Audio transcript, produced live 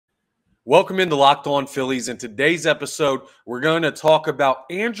Welcome into Locked On Phillies. In today's episode, we're going to talk about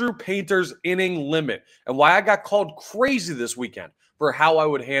Andrew Painter's inning limit and why I got called crazy this weekend for how I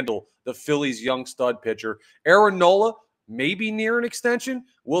would handle the Phillies' young stud pitcher. Aaron Nola, maybe near an extension.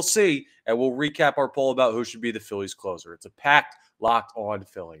 We'll see. And we'll recap our poll about who should be the Phillies closer. It's a packed Locked On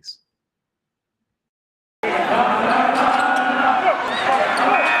Phillies. You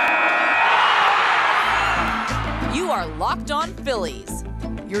are Locked On Phillies,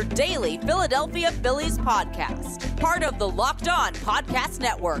 your daily Philadelphia Phillies podcast. Part of the Locked On Podcast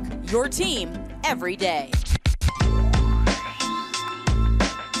Network, your team every day.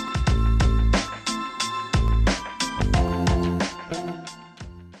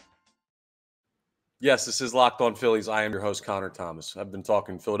 Yes, this is Locked On Phillies. I am your host, Connor Thomas. I've been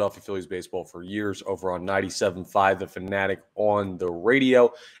talking Philadelphia Phillies baseball for years over on 97.5 The Fanatic on the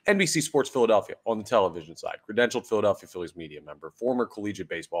radio, NBC Sports Philadelphia on the television side, credentialed Philadelphia Phillies media member, former collegiate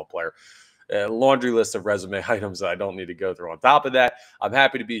baseball player, a laundry list of resume items that I don't need to go through. On top of that, I'm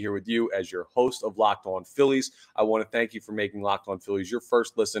happy to be here with you as your host of Locked On Phillies. I want to thank you for making Locked On Phillies your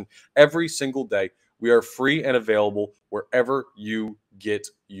first listen every single day. We are free and available wherever you get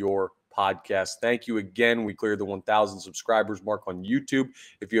your podcast. Thank you again. We cleared the 1,000 subscribers mark on YouTube.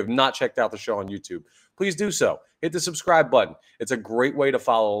 If you have not checked out the show on YouTube, please do so. Hit the subscribe button. It's a great way to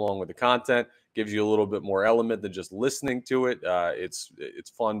follow along with the content. Gives you a little bit more element than just listening to it. It's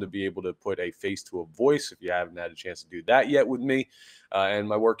fun to be able to put a face to a voice if you haven't had a chance to do that yet with me and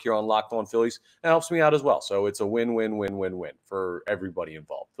my work here on Locked On Phillies. It helps me out as well. So it's a win-win-win-win-win for everybody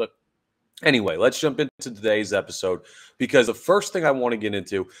involved. But anyway, let's jump into today's episode because the first thing I want to get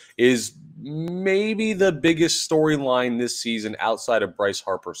into is maybe the biggest storyline this season outside of Bryce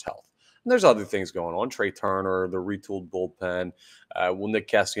Harper's health. And there's other things going on. Trey Turner, the retooled bullpen. Will Nick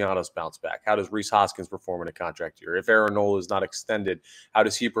Castellanos bounce back? How does Rhys Hoskins perform in a contract year? If Aaron Nola is not extended, how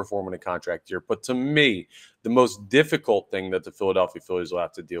does he perform in a contract year? But to me, the most difficult thing that the Philadelphia Phillies will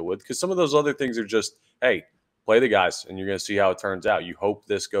have to deal with, because some of those other things are just, hey, play the guys, and you're going to see how it turns out. You hope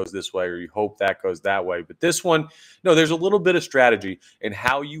this goes this way, or you hope that goes that way. But this one, no, there's a little bit of strategy in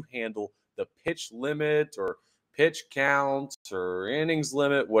how you handle the pitch limit or pitch count or innings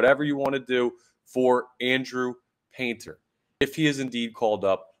limit, whatever you want to do for Andrew Painter. If he is indeed called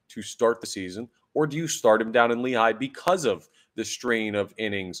up to start the season, or do you start him down in Lehigh because of the strain of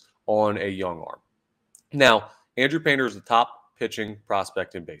innings on a young arm? Now, Andrew Painter is the top pitching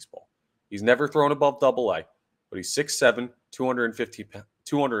prospect in baseball. He's never thrown above Double-A. But he's 6'7",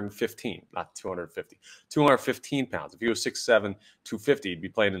 215 pounds. If he was 6'7", 250, he'd be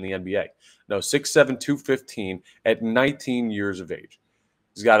playing in the NBA. No, 6'7", 215 at 19 years of age.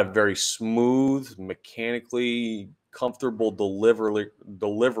 He's got a very smooth, mechanically comfortable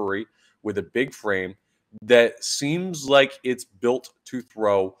delivery with a big frame that seems like it's built to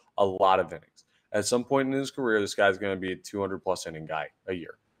throw a lot of innings. At some point in his career, this guy's going to be a 200-plus inning guy a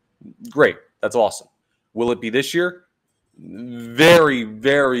year. Great. That's awesome. Will it be this year? Very,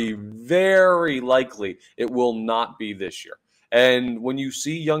 very, very likely it will not be this year. And when you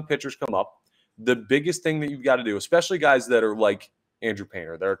see young pitchers come up, the biggest thing that you've got to do, especially guys that are like Andrew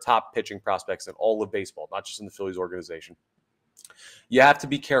Painter, that are top pitching prospects in all of baseball, not just in the Phillies organization, you have to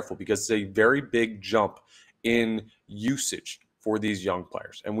be careful because it's a very big jump in usage for these young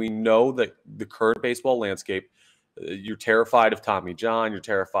players. And we know that the current baseball landscape, you're terrified of Tommy John, you're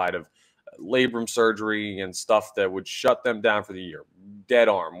terrified of labrum surgery and stuff that would shut them down for the year, dead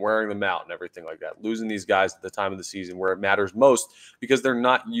arm, wearing them out and everything like that, losing these guys at the time of the season where it matters most because they're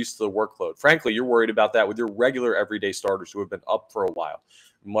not used to the workload. Frankly, you're worried about that with your regular everyday starters who have been up for a while,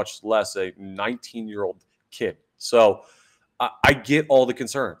 much less a 19-year-old kid. So I get all the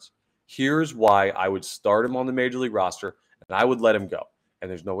concerns. Here's why I would start him on the Major League roster and I would let him go.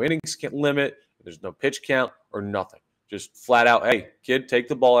 And there's no innings limit, there's no pitch count or nothing. Just flat out, hey, kid, take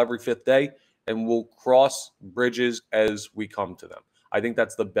the ball every fifth day, and we'll cross bridges as we come to them. I think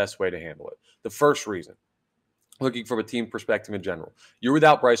that's the best way to handle it. The first reason, looking from a team perspective in general, you're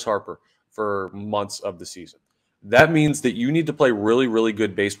without Bryce Harper for months of the season. That means that you need to play really, really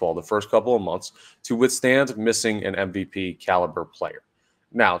good baseball the first couple of months to withstand missing an MVP caliber player.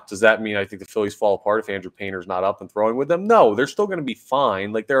 Now, does that mean I think the Phillies fall apart if Andrew Painter's not up and throwing with them? No, they're still going to be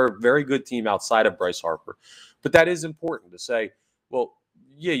fine. Like, they're a very good team outside of Bryce Harper. But that is important to say, well,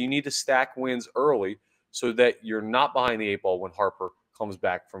 yeah, you need to stack wins early so that you're not behind the eight ball when Harper comes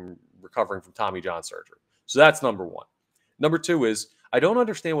back from recovering from Tommy John surgery. So that's number one. Number two is I don't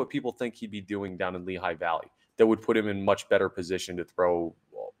understand what people think he'd be doing down in Lehigh Valley that would put him in much better position to throw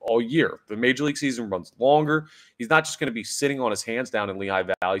all year. The Major League season runs longer. He's not just going to be sitting on his hands down in Lehigh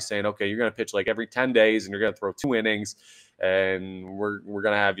Valley saying, okay, you're going to pitch like every 10 days and you're going to throw 2 innings and we're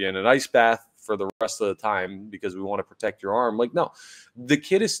going to have you in an ice bath for the rest of the time because we want to protect your arm. Like, no, the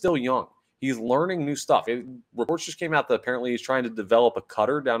kid is still young. He's learning new stuff. Reports just came out that apparently he's trying to develop a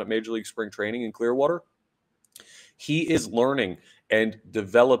cutter down at Major League Spring Training in Clearwater. He is learning and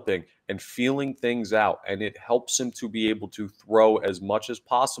developing and feeling things out, and it helps him to be able to throw as much as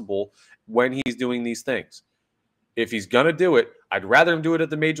possible when he's doing these things. If he's going to do it, I'd rather him do it at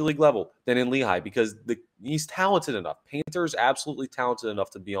the major league level than in Lehigh because he's talented enough. Painter is absolutely talented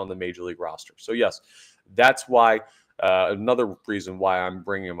enough to be on the major league roster. So, yes, that's why another reason why I'm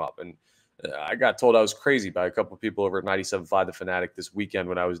bringing him up. And I got told I was crazy by a couple of people over at 97.5 The Fanatic this weekend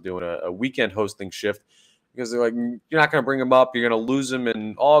when I was doing a weekend hosting shift because they're like, you're not going to bring him up. You're going to lose him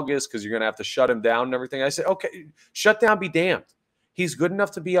in August because you're going to have to shut him down and everything. I said, okay, shut down, be damned. He's good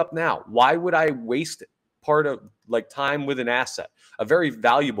enough to be up now. Why would I waste part of like time with an asset, a very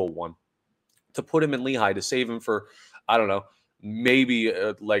valuable one, to put him in Lehigh to save him for, I don't know, maybe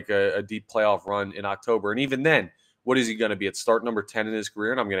a deep playoff run in October. And even then, what is he going to be at start number 10 in his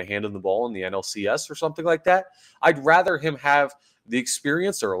career? And I'm going to hand him the ball in the NLCS or something like that. I'd rather him have the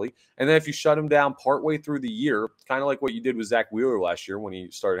experience early. And then if you shut him down partway through the year, kind of like what you did with Zach Wheeler last year when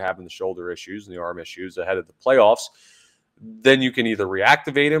he started having the shoulder issues and the arm issues ahead of the playoffs, then you can either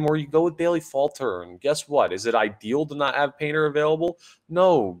reactivate him or you go with Bailey Falter. And guess what? Is it ideal to not have Painter available?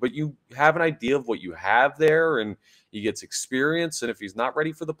 No, but you have an idea of what you have there, and he gets experience. And if he's not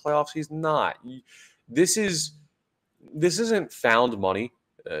ready for the playoffs, he's not. This isn't found money.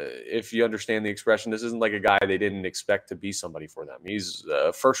 If you understand the expression, this isn't like a guy they didn't expect to be somebody for them. He's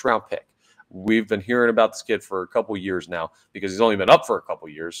a first-round pick. We've been hearing about this kid for a couple years now because he's only been up for a couple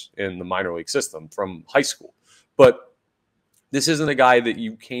years in the minor league system from high school. But this isn't a guy that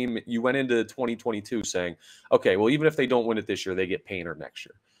you went into 2022 saying, okay, well, even if they don't win it this year, they get Painter next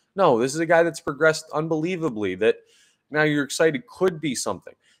year. No, this is a guy that's progressed unbelievably that now you're excited could be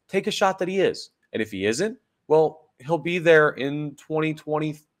something. Take a shot that he is. And if he isn't, well, he'll be there in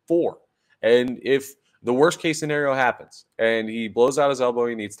 2024. And if the worst case scenario happens and he blows out his elbow,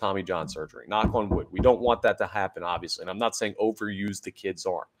 he needs Tommy John surgery. Knock on wood. We don't want that to happen, obviously. And I'm not saying overuse the kid's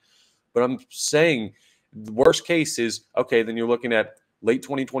arm. But I'm saying the worst case is, okay, then you're looking at late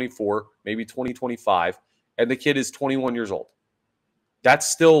 2024, maybe 2025, and the kid is 21 years old. That's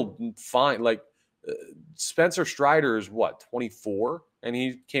still fine. Like Spencer Strider is what, 24? And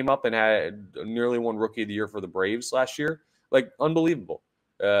he came up and had nearly won Rookie of the Year for the Braves last year. Like, unbelievable.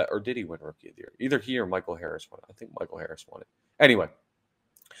 Or did he win Rookie of the Year? Either he or Michael Harris won it. I think Michael Harris won it. Anyway,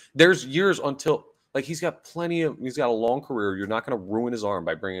 there's years until, like, he's got a long career. You're not going to ruin his arm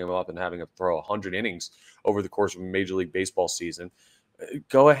by bringing him up and having him throw 100 innings over the course of a Major League Baseball season.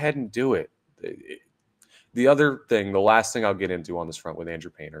 Go ahead and do it. The other thing, the last thing I'll get into on this front with Andrew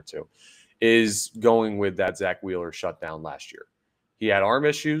Painter, too, is going with that Zach Wheeler shutdown last year. He had arm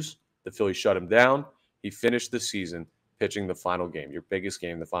issues. The Phillies shut him down. He finished the season pitching the final game, your biggest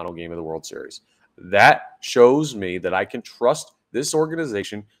game, the final game of the World Series. That shows me that I can trust this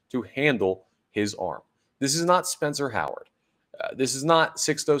organization to handle his arm. This is not Spencer Howard. This is not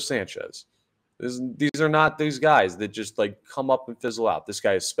Sixto Sanchez. These are not these guys that just like come up and fizzle out. This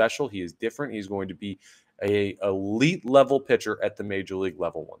guy is special. He is different. He's going to be an elite level pitcher at the major league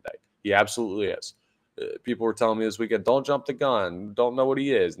level one day. He absolutely is. People were telling me this weekend, don't jump the gun. Don't know what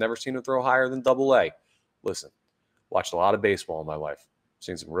he is. Never seen him throw higher than AA. Listen, watched a lot of baseball in my life.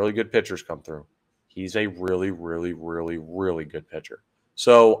 Seen some really good pitchers come through. He's a really, really, really, really good pitcher.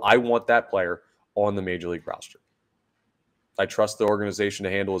 So I want that player on the major league roster. I trust the organization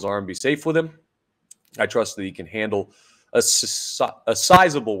to handle his arm, be safe with him. I trust that he can handle a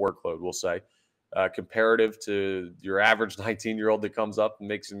sizable workload, we'll say, comparative to your average 19-year-old that comes up and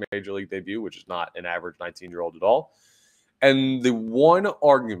makes a major league debut, which is not an average 19-year-old at all. And the one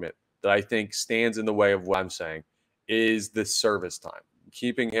argument that I think stands in the way of what I'm saying is the service time.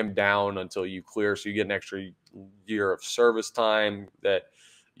 Keeping him down until you clear so you get an extra year of service time that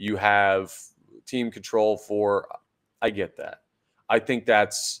you have team control for. I get that. I think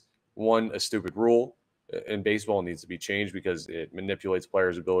that's, one, a stupid rule in baseball. It needs to be changed because it manipulates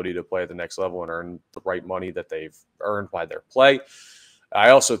players' ability to play at the next level and earn the right money that they've earned by their play.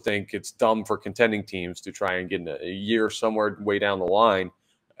 I also think it's dumb for contending teams to try and get in a year somewhere way down the line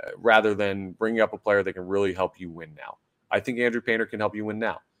rather than bringing up a player that can really help you win now. I think Andrew Painter can help you win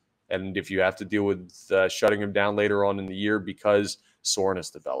now. And if you have to deal with shutting him down later on in the year because soreness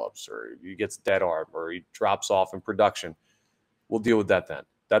develops or he gets dead arm or he drops off in production, we'll deal with that then.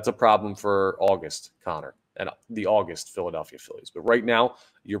 That's a problem for August, Connor, and the August Philadelphia Phillies. But right now,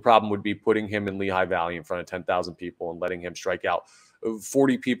 your problem would be putting him in Lehigh Valley in front of 10,000 people and letting him strike out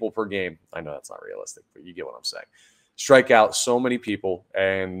 40 people per game. I know that's not realistic, but you get what I'm saying. strike out so many people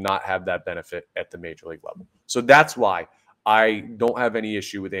and not have that benefit at the major league level. So that's why I don't have any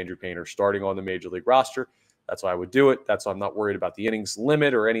issue with Andrew Painter starting on the major league roster. That's why I would do it. That's why I'm not worried about the innings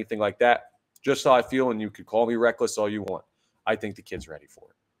limit or anything like that. Just how I feel, and you could call me reckless all you want. I think the kid's ready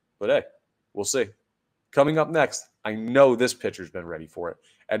for it. But hey, we'll see. Coming up next, I know this pitcher's been ready for it,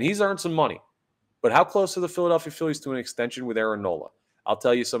 and he's earned some money. But how close are the Philadelphia Phillies to an extension with Aaron Nola? I'll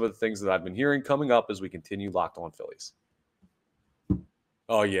tell you some of the things that I've been hearing coming up as we continue Locked On Phillies.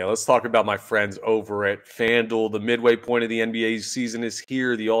 Oh, yeah, let's talk about my friends over at FanDuel. The midway point of the NBA season is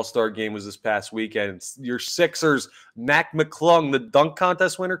here. The All-Star game was this past weekend. Your Sixers, Mac McClung, the dunk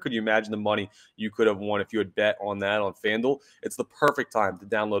contest winner. Could you imagine the money you could have won if you had bet on that on FanDuel? It's the perfect time to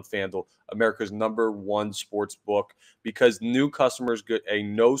download FanDuel, America's #1 sports book, because new customers get a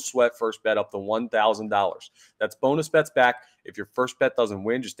no-sweat first bet up to $1,000. That's bonus bets back. If your first bet doesn't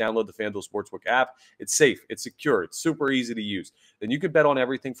win, just download the FanDuel Sportsbook app. It's safe. It's secure. It's super easy to use. Then you can bet on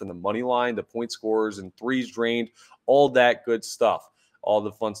everything from the money line, the point scores, and threes drained, all that good stuff. All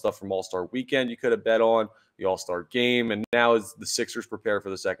the fun stuff from All-Star Weekend you could have bet on, the All-Star Game, and now as the Sixers prepare for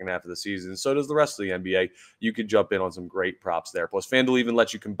the second half of the season, so does the rest of the NBA, you could jump in on some great props there. Plus, FanDuel even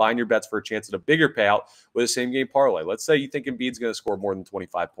lets you combine your bets for a chance at a bigger payout with a same-game parlay. Let's say you think Embiid's going to score more than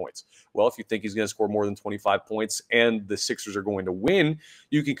 25 points. Well, if you think he's going to score more than 25 points and the Sixers are going to win,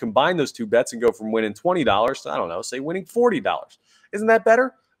 you can combine those two bets and go from winning $20 to, I don't know, say winning $40. Isn't that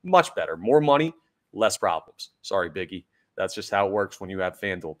better? Much better. More money, less problems. Sorry, Biggie. That's just how it works when you have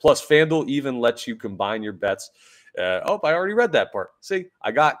FanDuel. Plus, FanDuel even lets you combine your bets. I already read that part. See,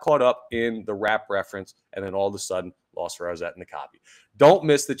 I got caught up in the rap reference, and then all of a sudden, lost where I was at in the copy. Don't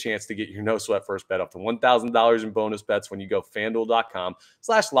miss the chance to get your no-sweat first bet up to $1,000 in bonus bets when you go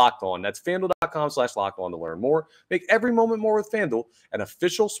FanDuel.com/lockedon. That's FanDuel.com/lockedon to learn more. Make every moment more with FanDuel, an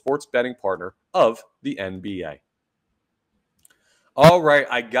official sports betting partner of the NBA. All right,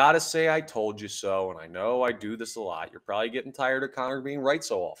 I got to say I told you so, and I know I do this a lot. You're probably getting tired of Connor being right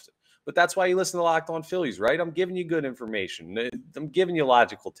so often, but that's why you listen to Locked On Phillies, right? I'm giving you good information. I'm giving you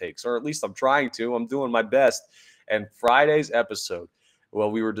logical takes, or at least I'm trying to. I'm doing my best. And Friday's episode,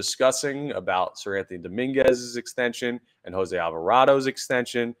 well, we were discussing about Sir Anthony Dominguez's extension and Jose Alvarado's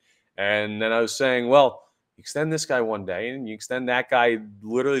extension, and then I was saying, well, you extend this guy one day, and you extend that guy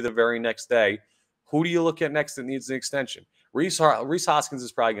literally the very next day. Who do you look at next that needs an extension? Rhys Hoskins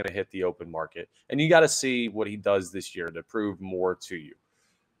is probably going to hit the open market, and you got to see what he does this year to prove more to you.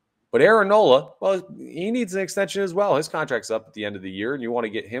 But Aaron Nola, well, he needs an extension as well. His contract's up at the end of the year, and you want to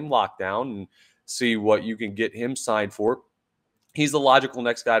get him locked down and see what you can get him signed for. He's the logical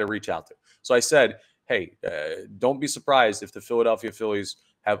next guy to reach out to. So I said, hey, don't be surprised if the Philadelphia Phillies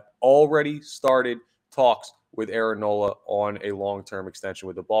have already started talks with Aaron Nola on a long-term extension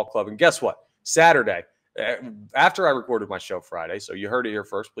with the ball club. And guess what? Saturday, after I recorded my show Friday, so you heard it here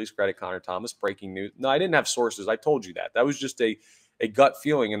first, please credit Connor Thomas, breaking news. No, I didn't have sources. I told you that. That was just a gut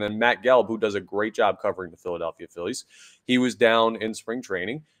feeling. And then Matt Gelb, who does a great job covering the Philadelphia Phillies, he was down in spring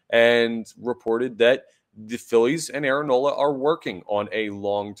training and reported that the Phillies and Aaron Nola are working on a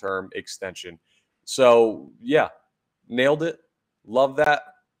long-term extension. So, yeah, nailed it. Love that.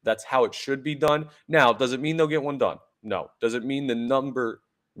 That's how it should be done. Now, does it mean they'll get one done? No. Does it mean the number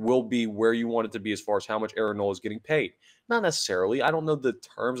will be where you want it to be as far as how much Aaron Nola is getting paid? Not necessarily. I don't know the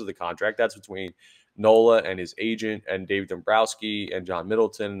terms of the contract. That's between Nola and his agent and Dave Dombrowski and John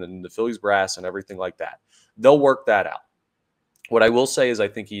Middleton and the Phillies brass and everything like that. They'll work that out. What I will say is I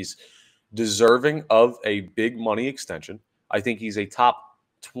think he's deserving of a big money extension. I think he's a top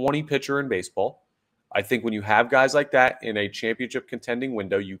 20 pitcher in baseball. I think when you have guys like that in a championship contending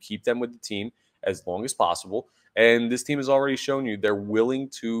window, you keep them with the team as long as possible. And this team has already shown you they're willing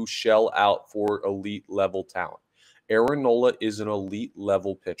to shell out for elite level talent. Aaron Nola is an elite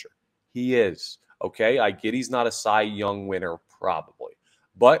level pitcher. He is. Okay, I get he's not a Cy Young winner probably,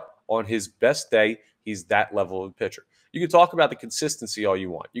 but on his best day, he's that level of pitcher. You can talk about the consistency all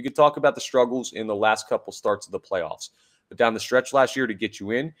you want. You can talk about the struggles in the last couple starts of the playoffs. But down the stretch last year to get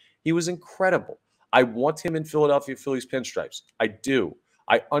you in, he was incredible. I want him in Philadelphia Phillies pinstripes. I do.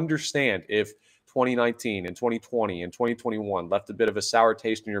 I understand if 2019 and 2020 and 2021 left a bit of a sour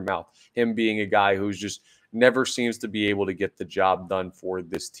taste in your mouth, him being a guy who's just never seems to be able to get the job done for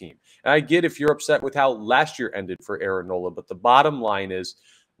this team. And I get if you're upset with how last year ended for Aaron Nola, but the bottom line is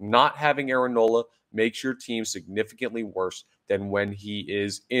not having Aaron Nola makes your team significantly worse than when he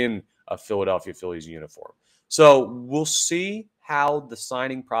is in a Philadelphia Phillies uniform. So we'll see how the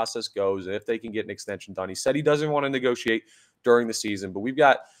signing process goes and if they can get an extension done. He said he doesn't want to negotiate during the season, but we've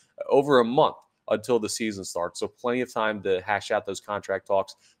got over a month until the season starts, so plenty of time to hash out those contract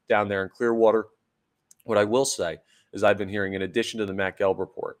talks down there in Clearwater. What I will say is I've been hearing, in addition to the Matt Gelb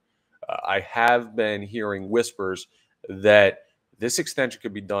report, I have been hearing whispers that this extension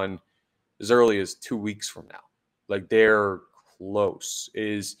could be done as early as 2 weeks from now. Like, they're close,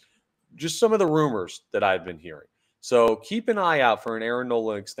 is just some of the rumors that I've been hearing. So keep an eye out for an Aaron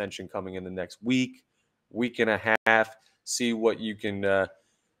Nola extension coming in the next week and a half. See what you can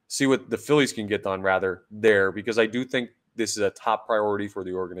see what the Phillies can get done rather there, because I do think this is a top priority for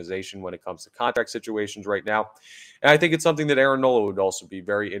the organization when it comes to contract situations right now. And I think it's something that Aaron Nola would also be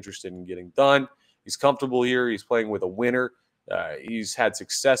very interested in getting done. He's comfortable here. He's playing with a winner. He's had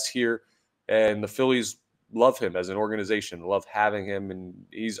success here, and the Phillies love him as an organization, love having him, and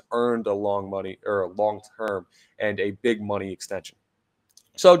he's earned a long-term and a big money extension.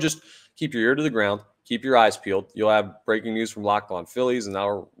 So just keep your ear to the ground, keep your eyes peeled. You'll have breaking news from Locked On Phillies, and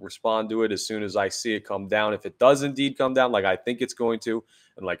I'll respond to it as soon as I see it come down. If it does indeed come down, like I think it's going to,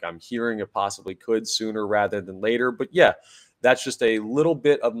 and like I'm hearing it possibly could sooner rather than later. But yeah, that's just a little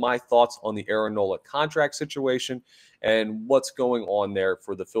bit of my thoughts on the Aaron Nola contract situation and what's going on there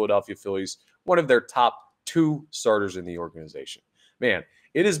for the Philadelphia Phillies, one of their top 2 starters in the organization. Man,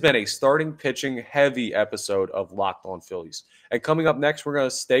 it has been a starting pitching heavy episode of Locked On Phillies. And coming up next, we're going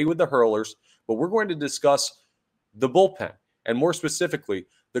to stay with the hurlers, but we're going to discuss the bullpen, and more specifically,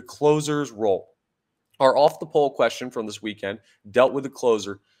 the closer's role. Our off the poll question from this weekend dealt with the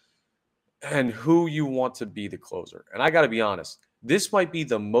closer and who you want to be the closer. And I got to be honest, this might be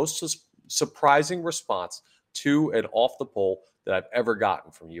the most surprising response to an off the poll that I've ever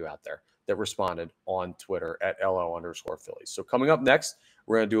gotten from you out there that responded on Twitter at @LO_Phillies. So coming up next,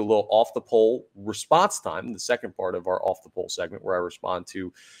 we're going to do a little off the poll response time, the second part of our off the poll segment, where I respond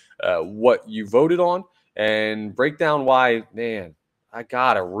to what you voted on and break down why, man, I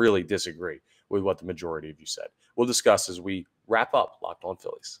got to really disagree with what the majority of you said. We'll discuss as we wrap up Locked On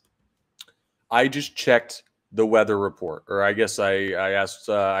Phillies. I just checked the weather report, or I guess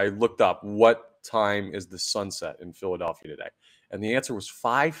I looked up what time is the sunset in Philadelphia today. And the answer was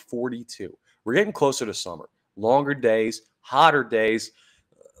 5:42. We're getting closer to summer. Longer days, hotter days,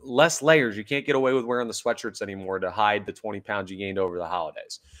 less layers. You can't get away with wearing the sweatshirts anymore to hide the 20 pounds you gained over the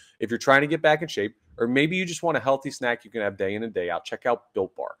holidays. If you're trying to get back in shape, or maybe you just want a healthy snack you can have day in and day out, check out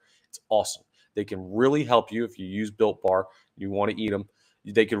Built Bar. It's awesome. They can really help you if you use Built Bar, you want to eat them.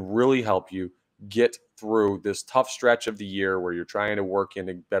 They can really help you get through this tough stretch of the year where you're trying to work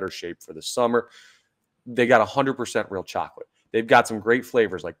into better shape for the summer. They got 100% real chocolate. They've got some great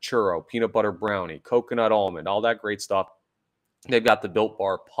flavors like churro, peanut butter brownie, coconut almond, all that great stuff. They've got the Built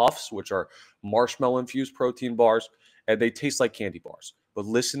Bar Puffs, which are marshmallow-infused protein bars, and they taste like candy bars. But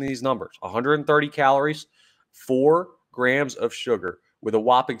listen to these numbers. 130 calories, 4 grams of sugar, with a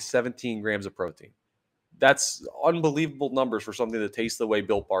whopping 17 grams of protein. That's unbelievable numbers for something that tastes the way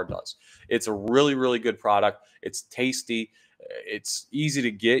Built Bar does. It's a really, really good product. It's tasty. It's easy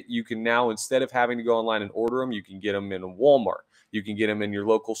to get. You can now, instead of having to go online and order them, you can get them in Walmart. You can get them in your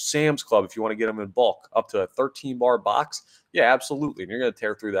local Sam's Club if you want to get them in bulk, up to a 13-bar box. Yeah, absolutely. And you're going to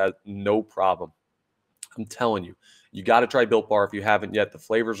tear through that no problem. I'm telling you, you got to try Built Bar if you haven't yet. The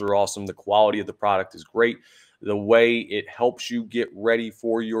flavors are awesome. The quality of the product is great. The way it helps you get ready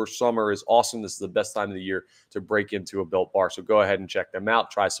for your summer is awesome. This is the best time of the year to break into a Built Bar. So go ahead and check them out.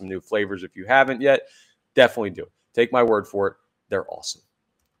 Try some new flavors if you haven't yet. Definitely do it. Take my word for it. They're awesome.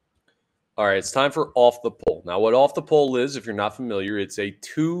 All right, it's time for Off the Poll. Now, what Off the Poll is, if you're not familiar, it's a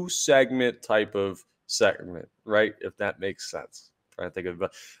 2-segment type of segment, right? If that makes sense. I'm trying to think of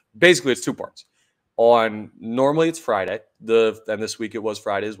it. Basically, it's 2 parts. Normally it's Friday, and this week it was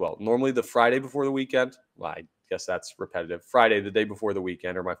Friday as well. Normally the Friday before the weekend, well, I guess that's repetitive. Friday, the day before the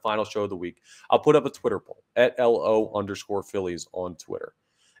weekend, or my final show of the week, I'll put up a Twitter poll at @LO_Phillies on Twitter.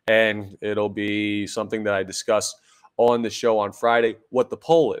 And it'll be something that I discuss on the show on Friday, what the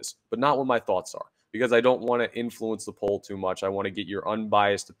poll is, but not what my thoughts are, because I don't want to influence the poll too much. I want to get your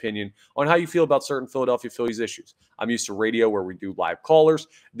unbiased opinion on how you feel about certain Philadelphia Phillies issues. I'm used to radio where we do live callers.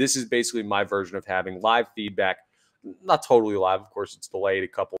 This is basically my version of having live feedback. Not totally live. Of course, it's delayed a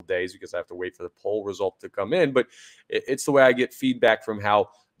couple of days because I have to wait for the poll result to come in, but it's the way I get feedback from how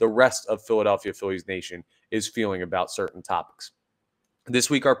the rest of Philadelphia Phillies Nation is feeling about certain topics.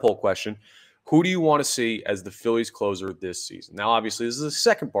 This week, our poll question: who do you want to see as the Phillies closer this season? Now, obviously, this is the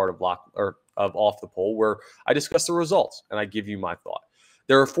second part of Off the Poll, where I discuss the results and I give you my thought.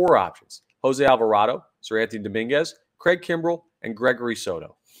 There are 4 options: Jose Alvarado, Seranthony Dominguez, Craig Kimbrell, and Gregory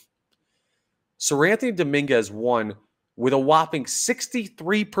Soto. Seranthony Dominguez won with a whopping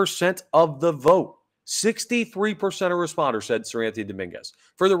 63% of the vote. 63% of responders said Seranthony Dominguez.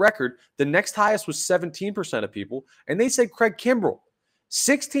 For the record, the next highest was 17% of people, and they said Craig Kimbrell.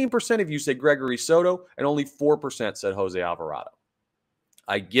 16% of you said Gregory Soto, and only 4% said Jose Alvarado.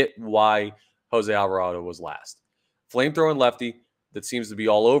 I get why Jose Alvarado was last. Flamethrowing lefty that seems to be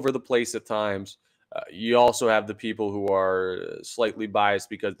all over the place at times. You also have the people who are slightly biased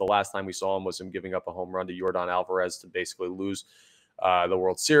because the last time we saw him was him giving up a home run to Yordan Alvarez to basically lose the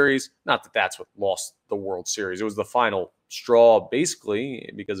World Series. Not that that's what lost the World Series. It was the final straw,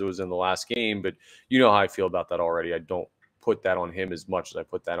 basically, because it was in the last game. But you know how I feel about that already. I don't put that on him as much as I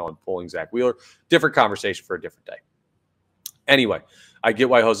put that on pulling Zach Wheeler. Different conversation for a different day. Anyway, I get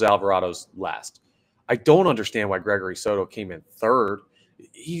why Jose Alvarado's last. I don't understand why Gregory Soto came in third.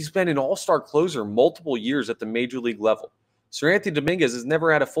 He's been an all-star closer multiple years at the major league level. Seranthony Dominguez has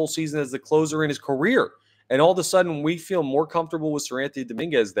never had a full season as the closer in his career. And all of a sudden, we feel more comfortable with Seranthony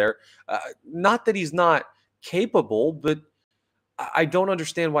Dominguez there. Not that he's not capable, but I don't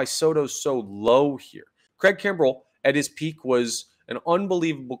understand why Soto's so low here. Craig Kimbrell, at his peak, was an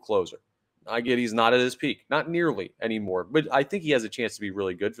unbelievable closer. I get he's not at his peak, not nearly anymore, but I think he has a chance to be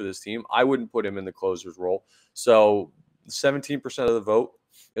really good for this team. I wouldn't put him in the closer's role. So 17% of the vote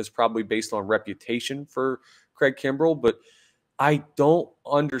is probably based on reputation for Craig Kimbrell, but I don't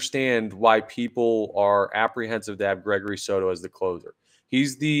understand why people are apprehensive to have Gregory Soto as the closer.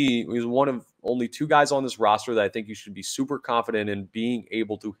 He's one of only two guys on this roster that I think you should be super confident in being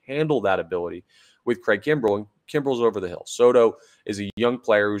able to handle that ability with Craig Kimbrell, and Kimbrell's over the hill. Soto is a young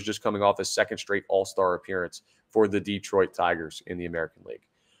player who's just coming off his second straight All-Star appearance for the Detroit Tigers in the American League.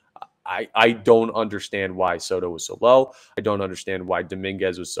 I don't understand why Soto was so low. I don't understand why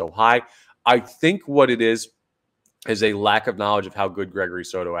Dominguez was so high. I think what it is a lack of knowledge of how good Gregory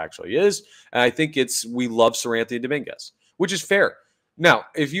Soto actually is. And I think we love Seranthony Dominguez, which is fair. Now,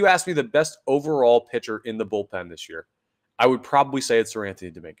 if you ask me the best overall pitcher in the bullpen this year, I would probably say it's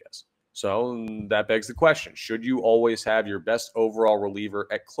Seranthony Dominguez. So that begs the question, should you always have your best overall reliever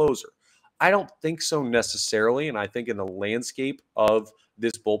at closer? I don't think so necessarily, and I think in the landscape of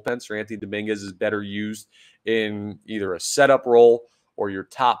this bullpen, Seranthony Dominguez is better used in either a setup role or your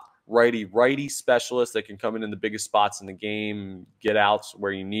top righty specialist that can come in the biggest spots in the game, get outs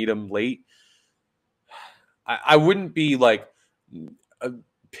where you need them late. I wouldn't be like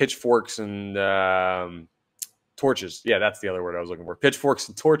pitchforks and torches. Yeah, that's the other word I was looking for. Pitchforks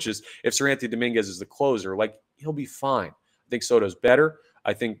and torches. If Seranthony Dominguez is the closer, like, he'll be fine. I think Soto's better.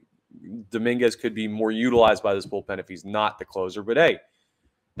 I think Dominguez could be more utilized by this bullpen if he's not the closer. But hey,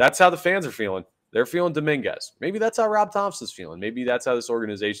 that's how the fans are feeling. They're feeling Dominguez. Maybe that's how Rob Thompson's feeling. Maybe that's how this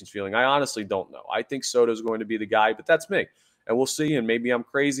organization's feeling. I honestly don't know. I think Soto's going to be the guy, but that's me. And we'll see. And maybe I'm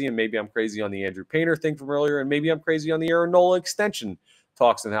crazy. And maybe I'm crazy on the Andrew Painter thing from earlier. And maybe I'm crazy on the Aaron Nola extension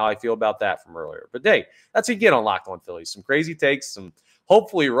talks and how I feel about that from earlier. But hey, that's what you get on Locked On Phillies. Some crazy takes, some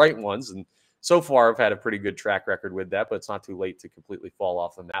hopefully right ones. And so far, I've had a pretty good track record with that, but it's not too late to completely fall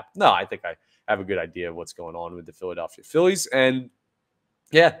off the map. No, I think I have a good idea of what's going on with the Philadelphia Phillies. And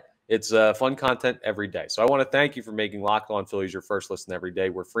yeah, it's fun content every day. So I want to thank you for making Locked On Phillies your first listen every day.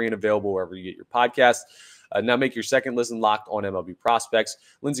 We're free and available wherever you get your podcasts. Now make your second listen Locked On MLB Prospects.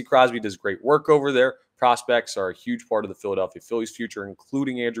 Lindsey Crosby does great work over there. Prospects are a huge part of the Philadelphia Phillies future,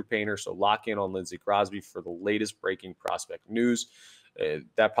 including Andrew Painter. So lock in on Lindsey Crosby for the latest breaking prospect news.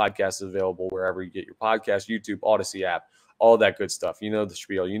 That podcast is available wherever you get your podcast, YouTube, Odyssey app, all that good stuff. You know the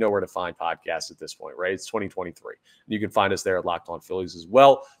spiel. You know where to find podcasts at this point, right? It's 2023. You can find us there at Locked On Phillies as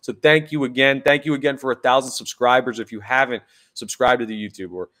well. So thank you again. Thank you again for 1,000 subscribers. If you haven't subscribed to the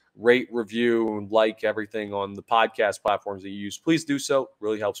YouTube or rate, review, and like everything on the podcast platforms that you use, please do so. It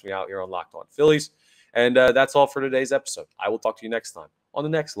really helps me out here on Locked On Phillies. And that's all for today's episode. I will talk to you next time on the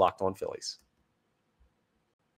next Locked On Phillies.